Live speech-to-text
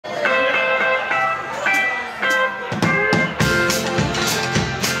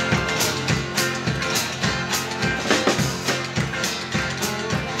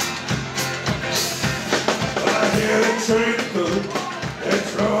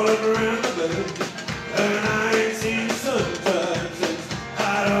and I ain't seen sunshine since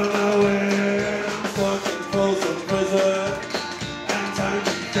I don't know when. I'm stuck in Folsom prison, and time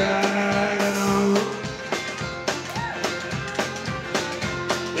keeps dragging on.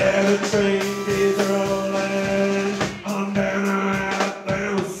 Yeah, the train keeps rolling on down our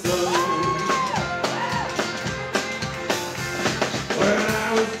Lancelin. When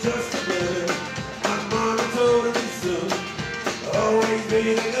I was just a boy, my mama told me, son, always be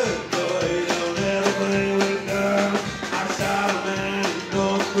the good boy, don't ever play with girls. I shot a man in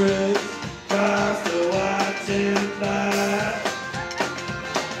Northbridge just to watch him fly.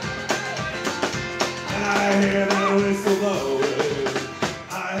 And I hear that whistle blowing,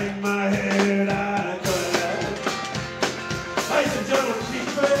 I hang my head, I cry. Ladies and gentlemen,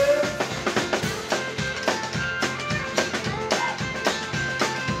 keep it.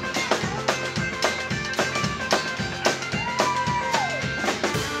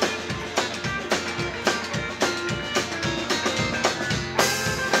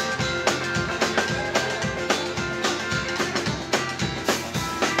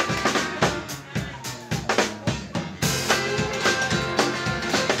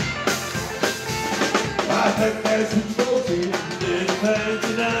 I think there's some folks in the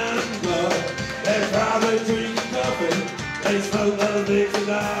fancy dining bar. They're probably drinking coffee, they smoke those big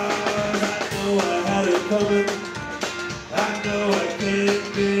cigars. I know I had it coming, I know I can't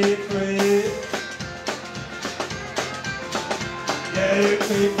be afraid. Yeah, you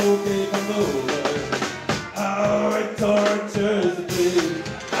people keep on moving, oh, it tortures the beat.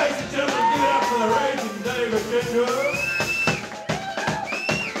 Ladies and gentlemen, give it up for the Ragin, Rajendrum.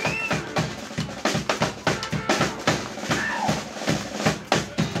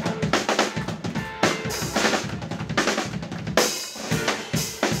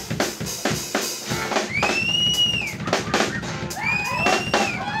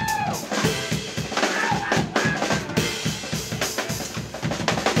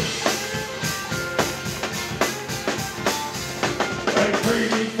 They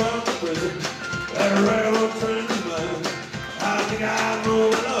freed me from the prison, that railroad train of mine. I think I'm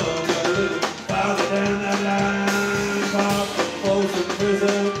moving on a little farther down that line. Far from Folsom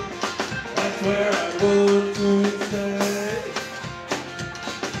prison, that's where I want to stay.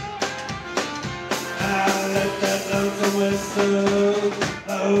 I let that lonesome whistle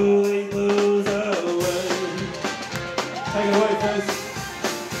slowly blues away. Take it away, folks.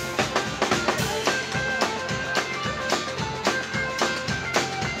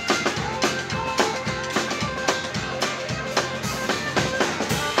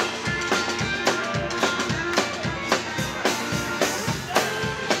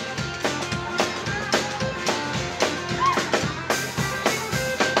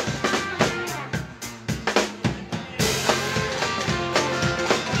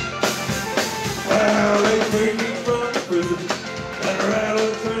 Well, they freed me from the prison, that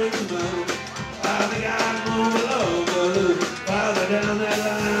railroad train of mine. I think I'm moving along a little farther down that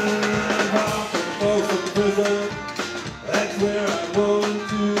line. Far from Folsom prison, that's where